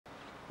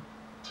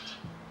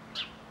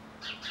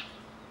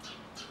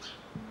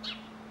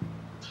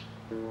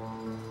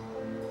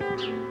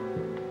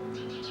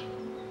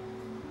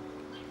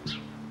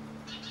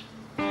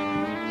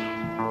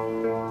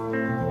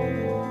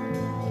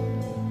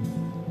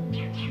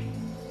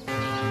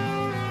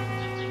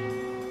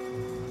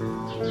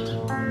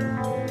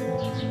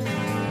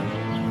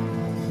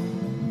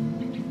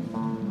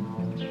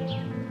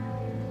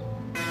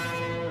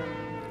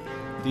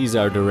These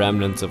are the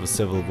remnants of a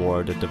civil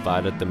war that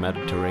divided the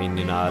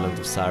Mediterranean island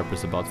of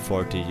Cyprus about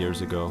 40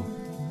 years ago.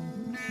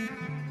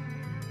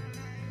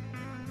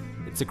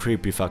 It's a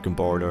creepy fucking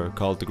border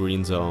called the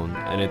Green Zone,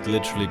 and it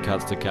literally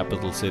cuts the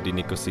capital city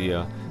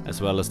Nicosia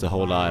as well as the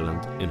whole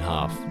island in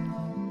half.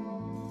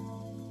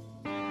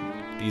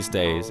 These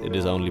days it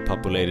is only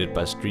populated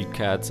by street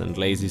cats and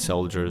lazy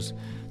soldiers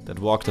that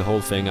walk the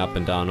whole thing up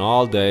and down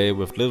all day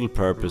with little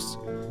purpose,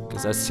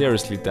 because I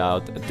seriously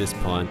doubt at this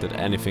point that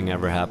anything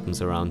ever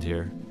happens around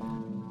here.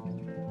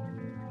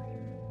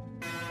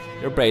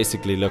 You're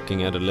basically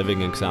looking at a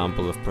living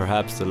example of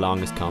perhaps the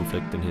longest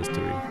conflict in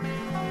history.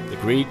 The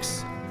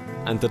Greeks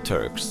and the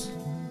Turks.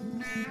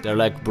 They're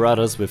like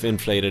brothers with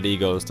inflated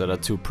egos that are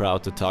too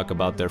proud to talk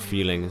about their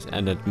feelings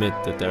and admit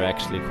that they're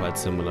actually quite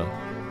similar.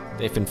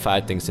 They've been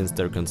fighting since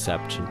their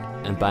conception,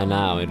 and by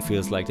now it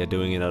feels like they're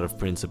doing it out of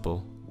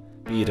principle.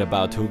 Be it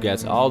about who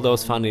gets all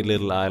those funny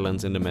little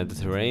islands in the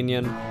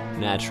Mediterranean,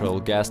 natural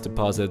gas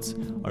deposits,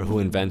 or who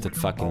invented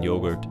fucking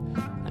yogurt.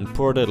 And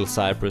poor little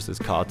Cyprus is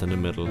caught in the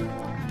middle.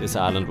 This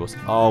island was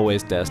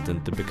always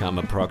destined to become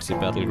a proxy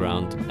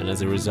battleground, and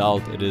as a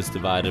result it is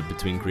divided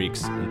between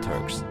Greeks and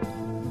Turks.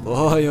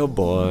 Boy oh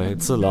boy,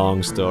 it's a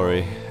long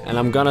story, and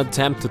I'm gonna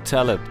attempt to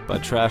tell it by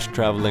trash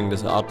traveling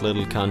this odd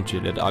little country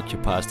that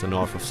occupies the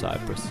north of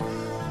Cyprus.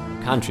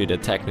 A country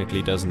that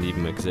technically doesn't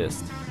even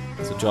exist.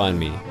 So join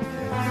me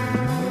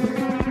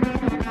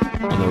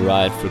on a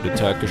ride through the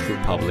Turkish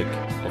Republic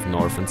of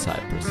Northern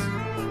Cyprus.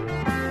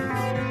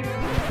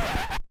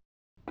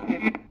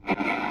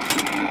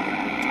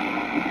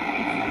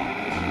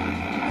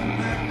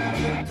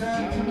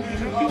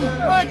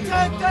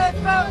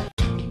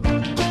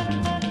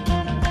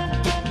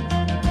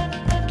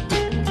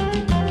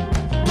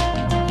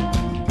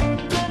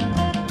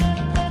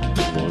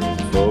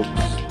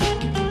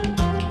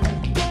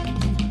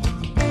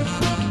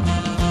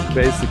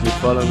 Basically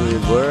follow me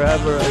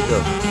wherever I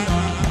go.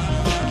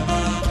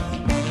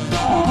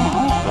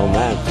 Oh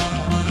man.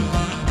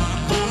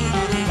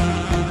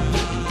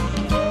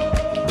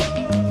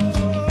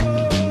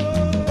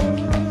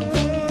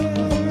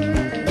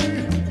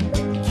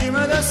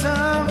 Kime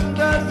desem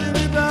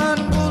derdimi ben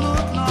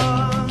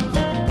bulutlar.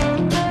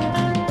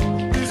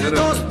 Bizi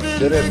dost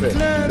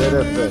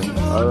bildiklerimiz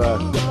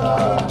Alright.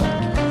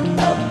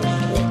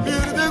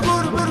 Bir de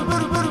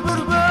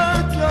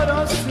gurbet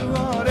yarası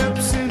var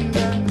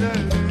hepsinden deri.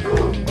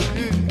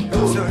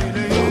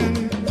 Söyleyin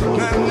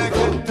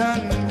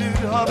memleketten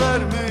bir haber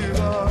mi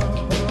var?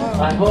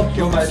 I hope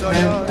so, my Yoksa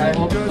friend. I yarın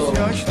hope so.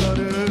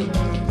 gözyaşları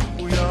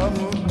bu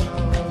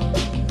yağmurlar.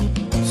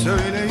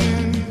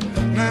 Söyleyin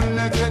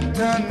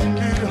memleketten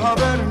bir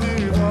haber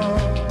mi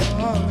var?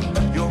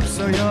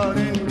 Yoksa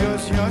yarın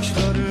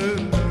gözyaşları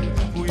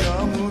bu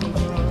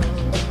yağmurlar.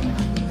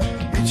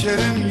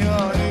 İçerim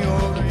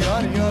yanıyor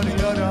yar yar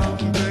yaram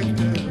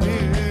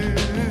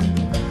beklerim.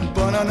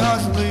 Bana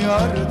nazlı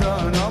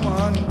yardan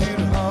aman bir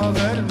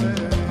haber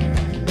ver.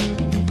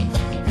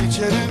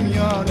 İçerim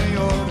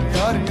yanıyor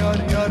yar yar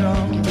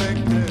yaram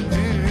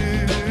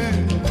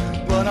beklerim.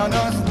 Bana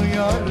nazlı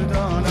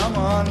yardan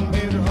aman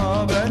bir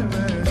haber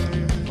ver.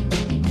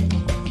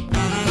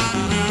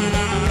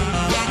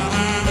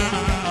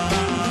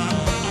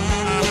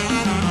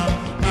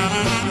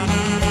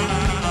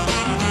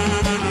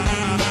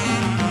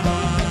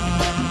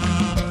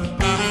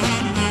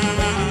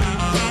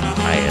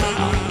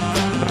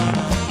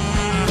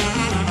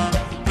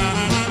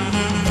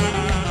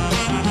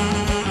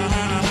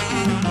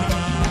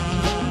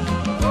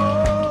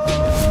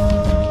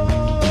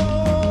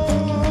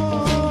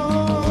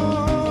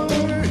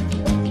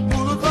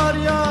 Bulutlar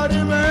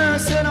yarime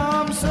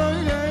selam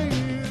söyleyin.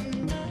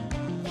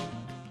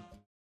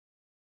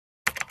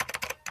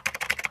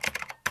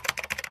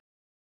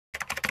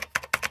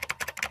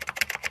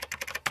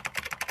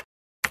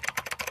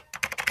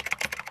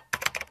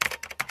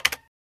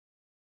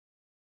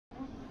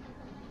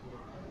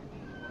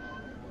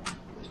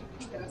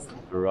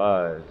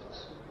 Arrived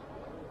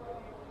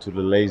to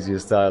the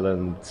laziest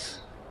island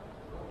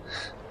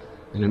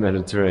in the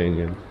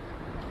Mediterranean.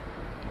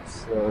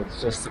 So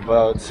it's just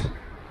about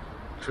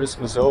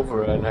Christmas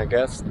over, and I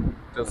guess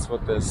that's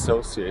what they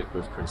associate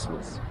with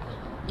Christmas.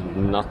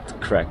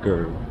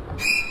 Nutcracker.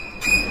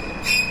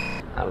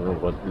 I don't know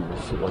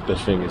what the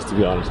thing is, to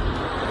be honest.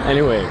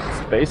 Anyway,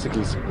 it's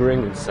basically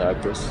spring in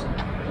Cyprus.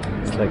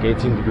 It's like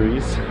 18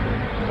 degrees.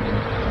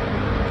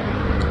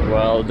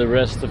 While the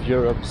rest of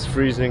Europe's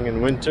freezing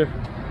in winter.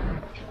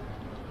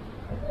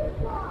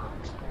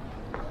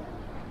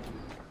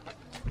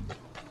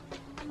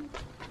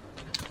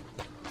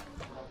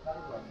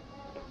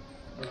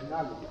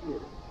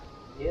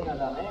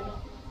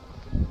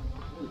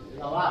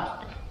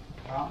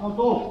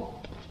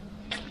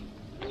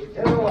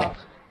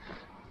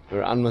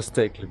 We're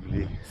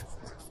unmistakably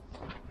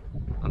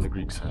on the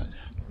Greek side.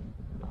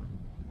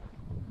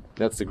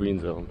 That's the green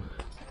zone.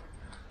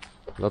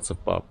 Lots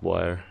of barbed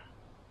wire.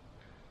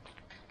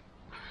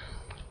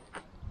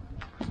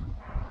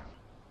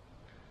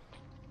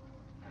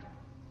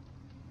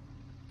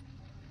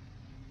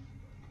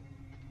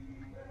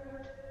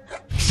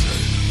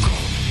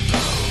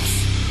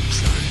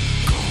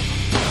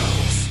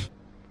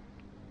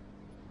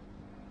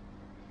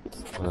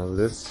 Well,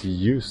 this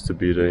used to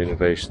be the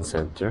innovation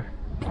center.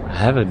 I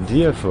have an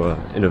idea for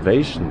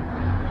innovation.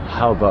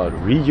 How about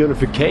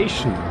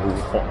reunification?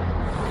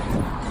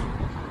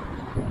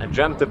 I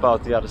dreamt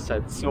about the other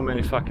side so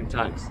many fucking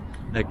times.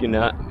 Like in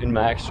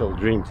my actual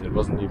dreams, it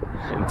wasn't even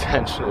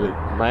intentionally.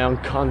 My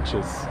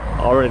unconscious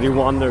already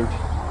wandered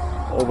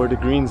over the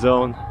green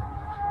zone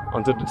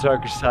onto the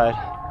Turkish side,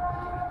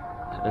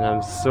 and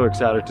I'm so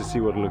excited to see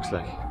what it looks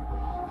like.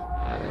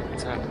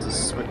 Time to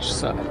switch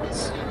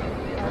sides.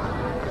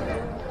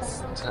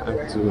 It's time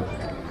to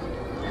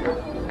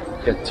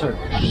get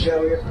Turkish.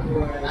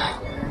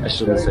 I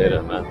shouldn't say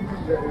that,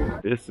 man.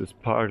 This is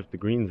part of the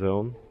green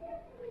zone.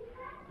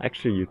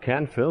 Actually, you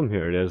can film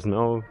here. There's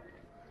no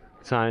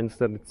signs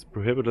that it's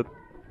prohibited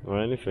or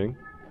anything.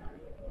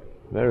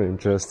 Very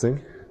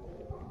interesting.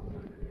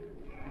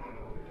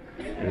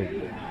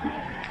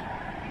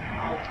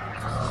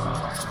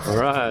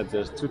 Alright,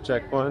 there's 2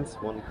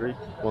 checkpoints, one Greek,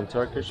 one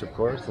Turkish, of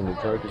course, and the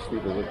Turkish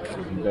people look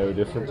very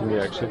different to me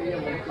actually,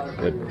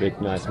 with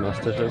big nice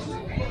mustaches.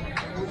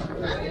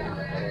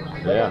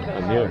 Yeah,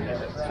 I'm here.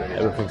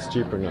 Everything's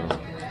cheaper now.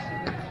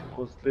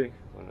 Mostly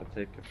when I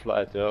take a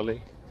flight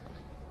early,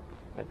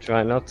 I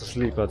try not to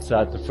sleep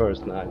outside the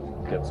first night,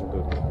 get some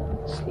good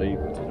sleep,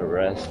 a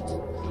rest.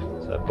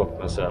 So I booked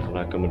myself an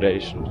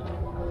accommodation,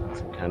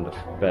 some kind of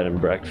bed and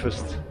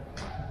breakfast.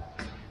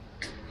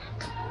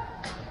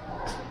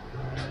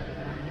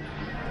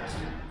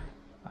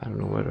 I don't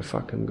know where the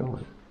fuck I'm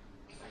going.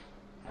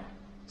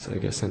 So I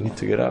guess I need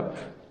to get up.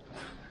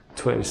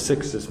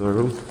 26 is my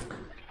room.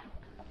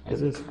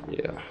 Is it?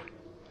 Yeah.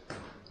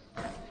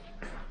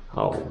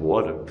 Oh,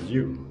 what a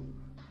view.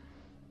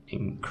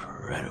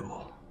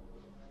 Incredible.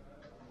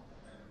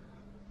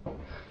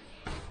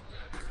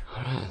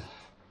 Alright.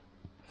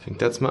 I think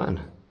that's mine.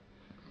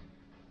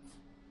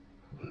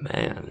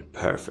 Man,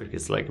 perfect.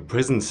 It's like a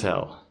prison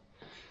cell.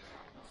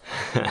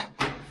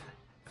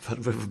 But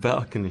with a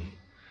balcony.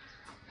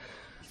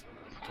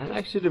 And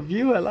actually the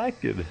view, I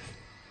like it.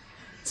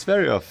 It's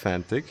very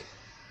authentic.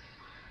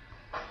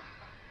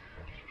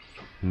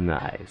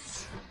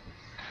 Nice.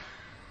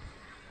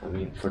 I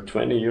mean, for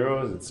 20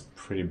 euros it's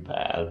pretty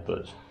bad,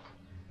 but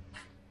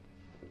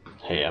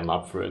hey, I'm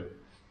up for it.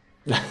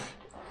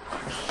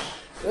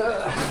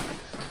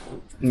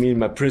 Me in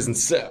my prison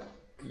cell.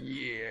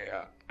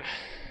 Yeah.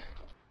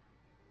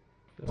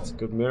 That's a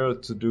good mirror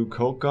to do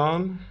coke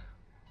on.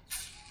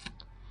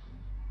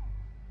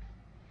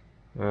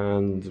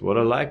 And what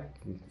I like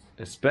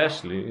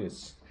especially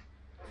is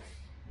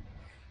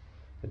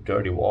the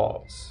dirty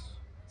walls.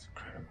 It's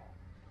incredible.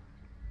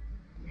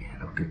 Yeah,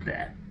 look at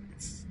that.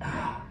 It's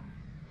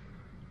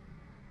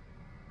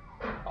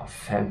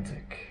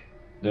authentic.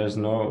 There's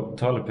no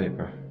toilet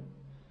paper,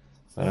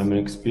 but I'm an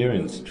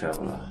experienced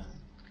traveler.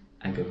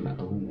 I got my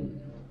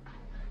own.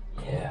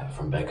 Yeah,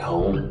 from back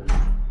home.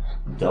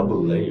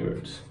 Double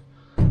layered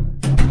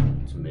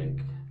to make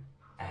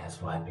ass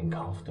wiping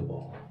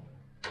comfortable.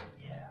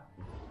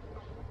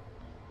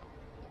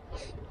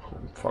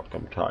 Fuck,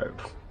 I'm tired.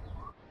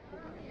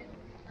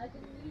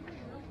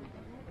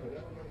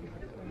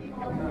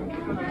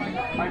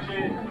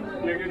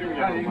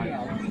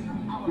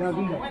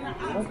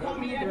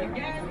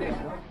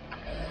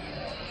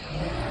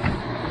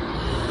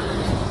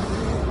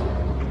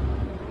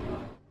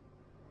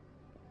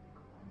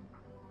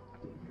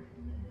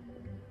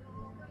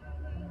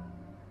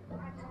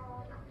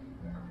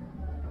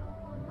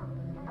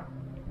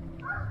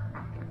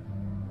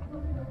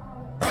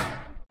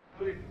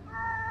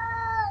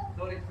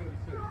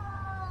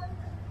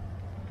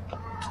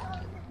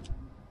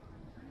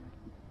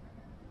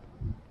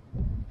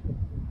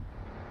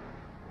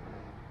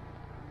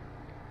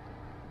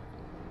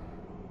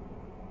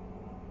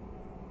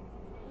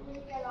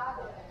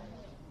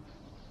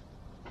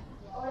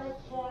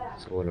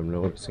 So what I'm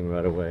noticing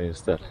right away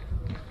is that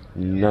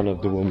none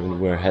of the women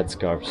wear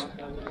headscarves.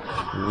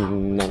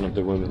 None of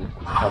the women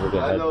cover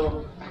their head.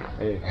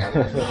 Hey.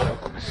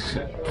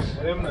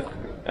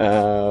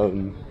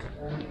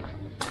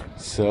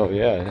 So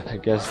yeah, I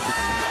guess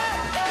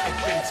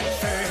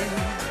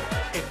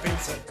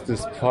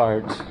this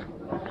part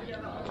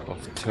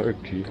of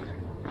Turkey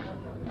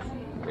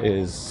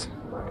is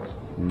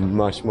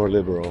much more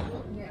liberal.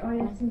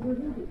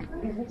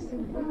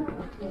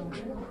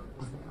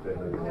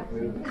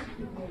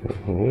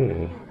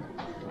 Oh.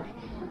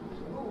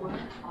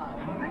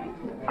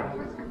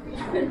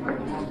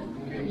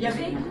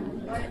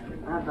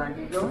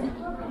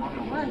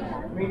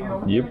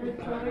 Yep.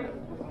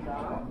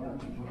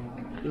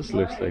 This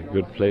looks like a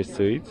good place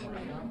to eat.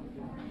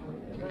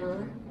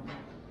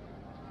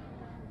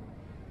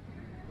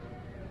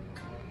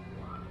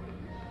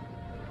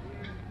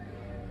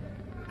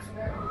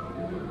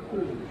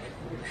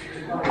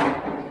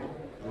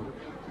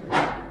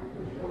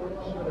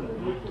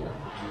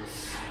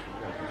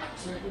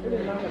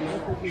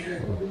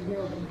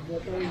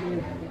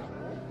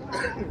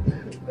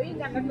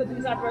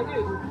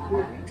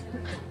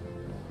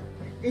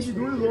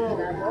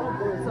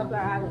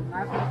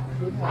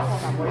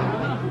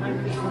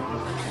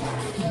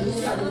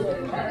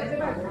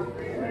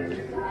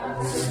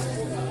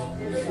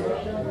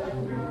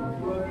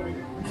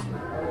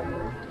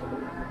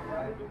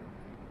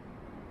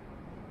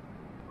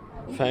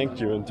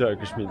 Thank you in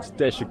Turkish means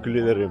teşekkür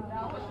ederim.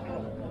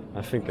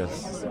 I think I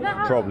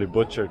probably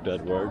butchered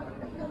that word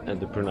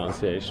and the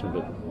pronunciation,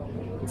 but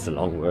it's a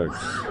long word.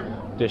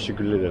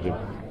 Teşekkür ederim.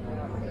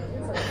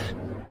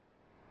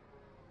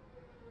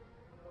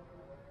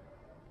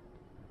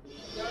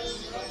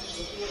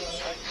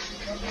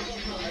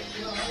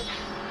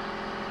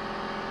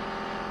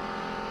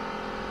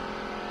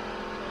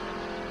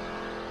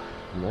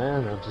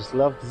 Man, I just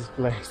love this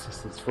place.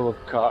 It's full of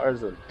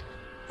cars and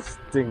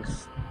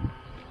stinks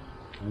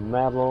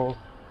metal.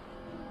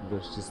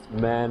 There's just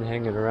men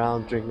hanging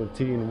around drinking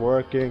tea and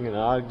working and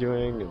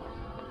arguing and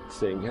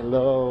saying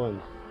hello,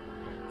 and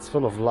it's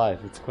full of life.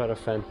 It's quite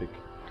authentic.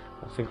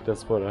 I think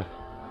that's what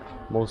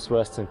most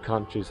Western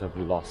countries have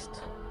lost.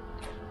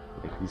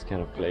 Like these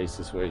kind of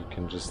places where you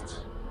can just,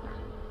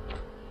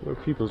 where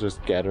people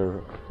just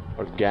gather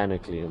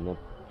organically and not,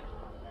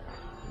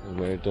 and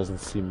where it doesn't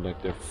seem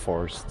like they're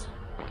forced.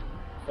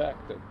 The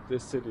fact that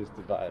this city is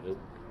divided,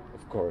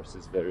 of course,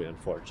 is very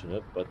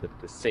unfortunate, but at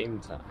the same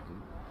time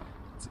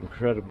it's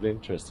incredibly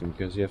interesting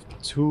because you have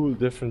two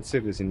different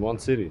cities in one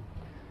city,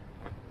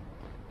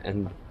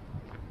 and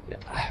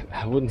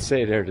I wouldn't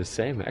say they're the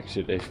same.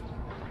 Actually, they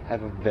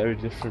have a very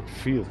different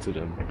feel to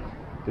them.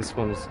 This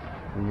one is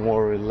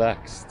more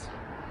relaxed.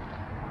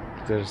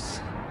 There's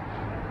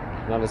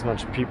not as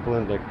much people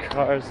in their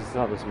cars, it's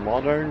not as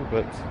modern,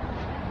 but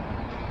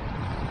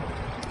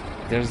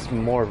there's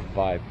more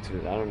vibe to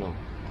it. I don't know.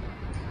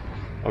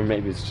 Or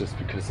maybe it's just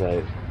because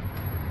I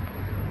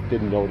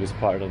didn't know this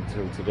part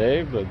until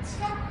today, but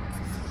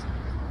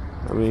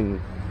I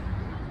mean,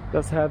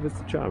 does have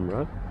its charm,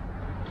 right?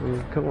 I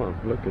mean, come on,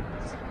 look at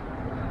this.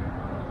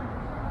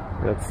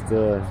 That's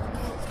the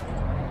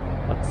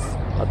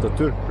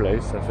Atatürk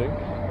place, I think.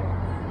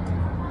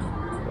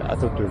 The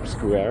Atatürk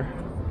Square,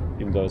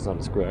 even though it's not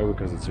a square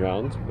because it's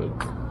round, but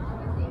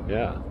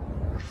yeah.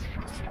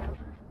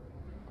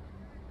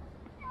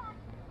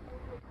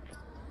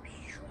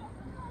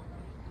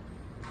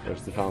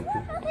 There's the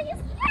fountain.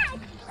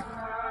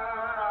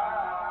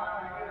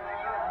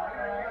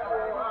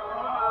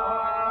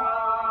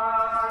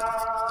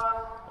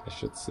 I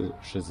should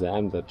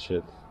Shazam that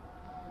shit.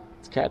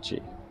 It's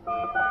catchy.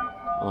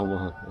 Oh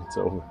man, it's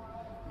over.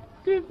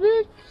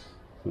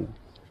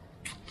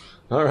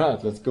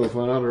 Alright, let's go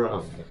for another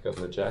round. I've got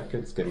my jacket,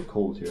 it's getting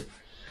cold here.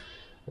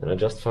 And I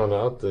just found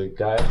out the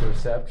guy at the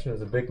reception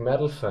is a big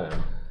metal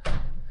fan.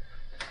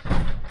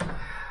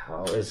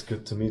 Always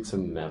good to meet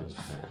some metal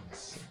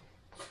fans.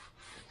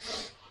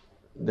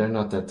 They're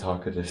not that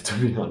talkative, to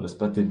be honest,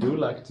 but they do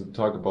like to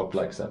talk about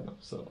Black Sabbath,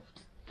 so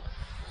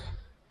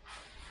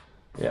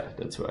yeah,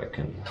 that's where I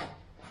can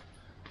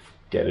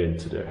get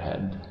into their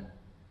head.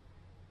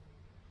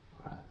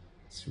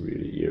 It's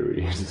really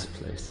eerie, this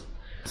place.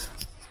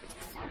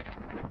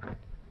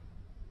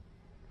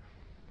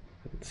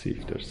 Let's see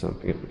if there's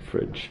something in the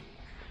fridge.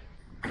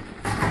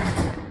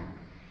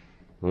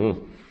 Oh,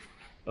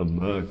 a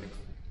mug.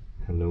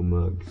 Hello,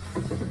 mug.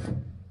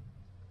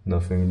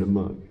 Nothing in the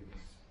mug.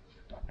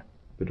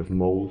 Bit of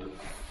mold.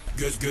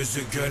 Göz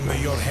gözü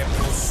görmüyor hep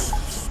Rus.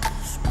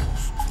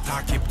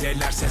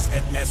 Takipteler ses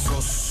etmez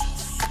sus.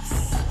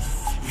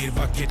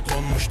 Bir vakit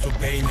donmuştu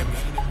beynim.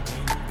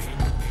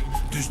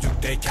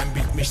 Düzlükteyken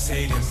bitmiş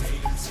seyrim.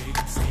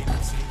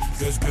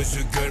 Göz gözü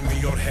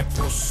görmüyor hep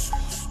Rus.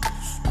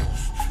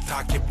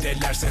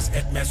 Takipteler ses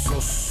etmez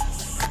sus.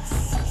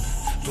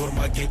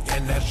 Durma git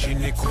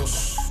enerjini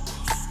kus.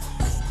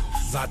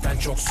 Zaten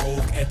çok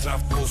soğuk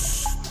etraf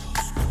buz.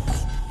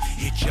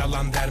 Hiç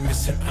yalan der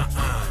misin?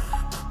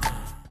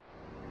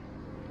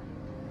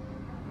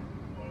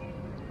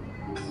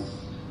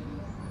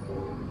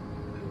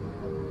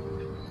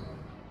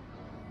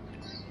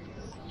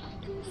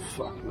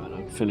 Fuck man,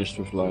 I'm finished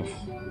with life.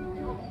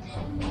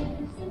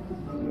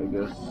 I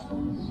guess.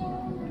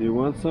 Do you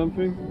want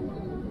something?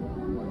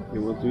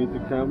 You want to eat the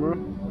camera?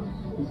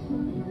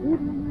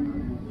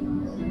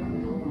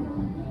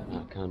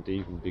 I can't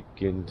even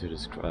begin to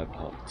describe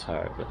how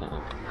tired I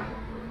am.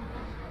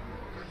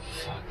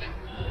 Fuck.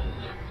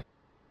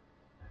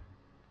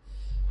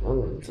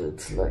 Well,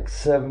 it's like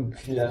 7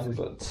 PM,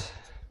 but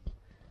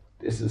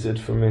this is it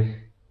for me.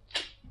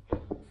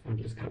 I'm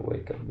just gonna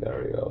wake up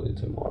very early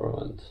tomorrow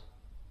and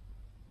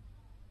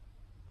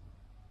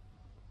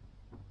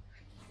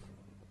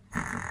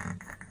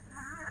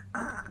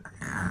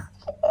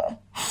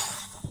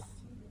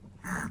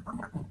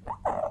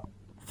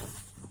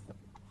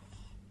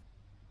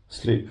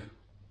sleep.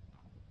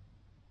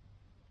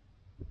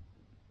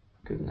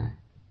 Good night.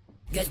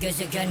 Göz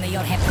gözü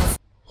görmüyor hep Rus.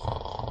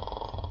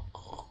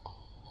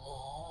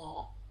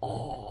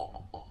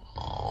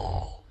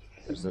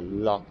 There's a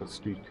lot of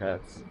street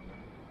cats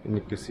in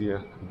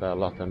Nicosia. By a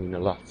lot, I mean a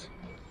lot.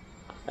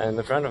 And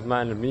a friend of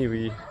mine and me,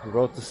 we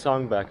wrote the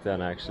song back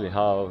then actually,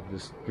 how the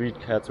street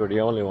cats were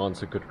the only ones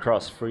who could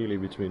cross freely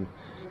between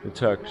the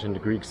Turkish and the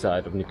Greek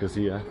side of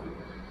Nicosia.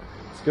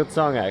 It's a good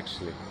song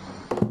actually.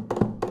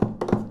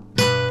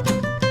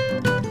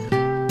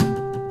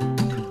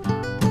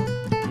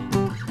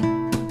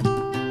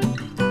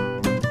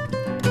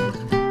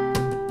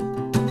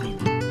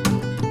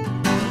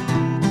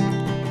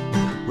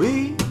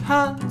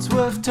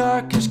 with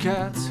Turkish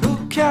cats, who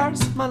cares,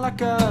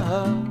 Malaka?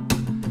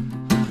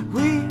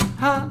 We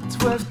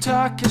hunt with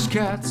Turkish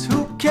cats,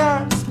 who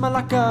cares,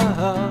 Malaka?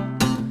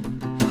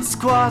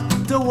 Squat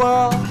the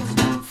world,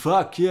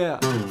 fuck yeah,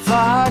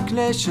 fuck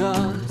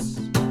nations.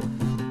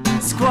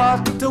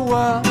 Squat the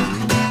world,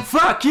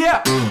 fuck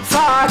yeah,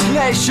 fuck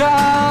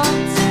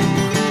nations.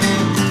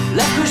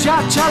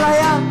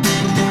 𝔼𝕍𝔼𝕃,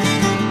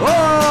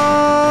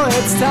 oh,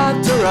 it's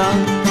time to run.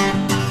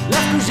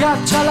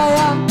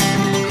 𝔼𝕍𝔼𝕃,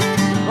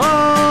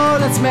 oh,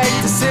 let's make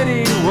the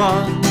city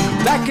one.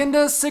 Back in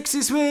the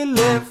 60s we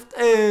lived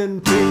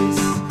in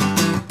peace.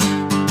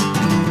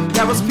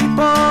 There was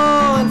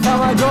people in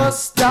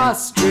Famagusta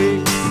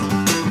streets.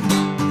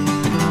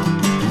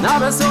 Now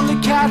there's only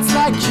cats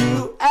like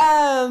you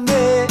and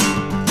me.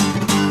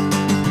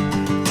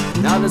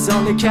 Now there's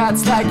only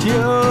cats like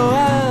you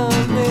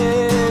and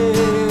me.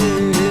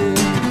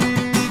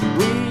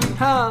 We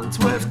hunt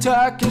with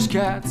Turkish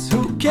cats,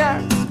 who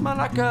cares,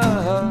 Malaka?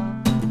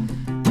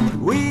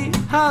 We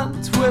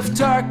hunt with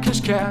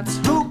Turkish cats,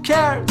 who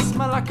cares,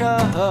 Malaka?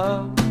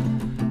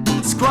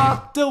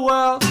 Squat the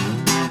world,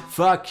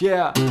 fuck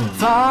yeah,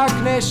 fuck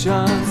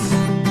nations.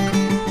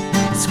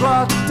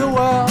 Squat the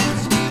world,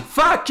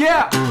 fuck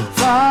yeah,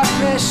 fuck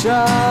nations.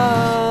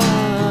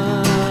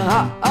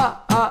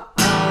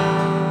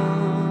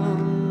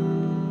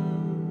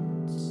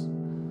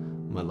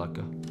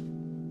 Malaka.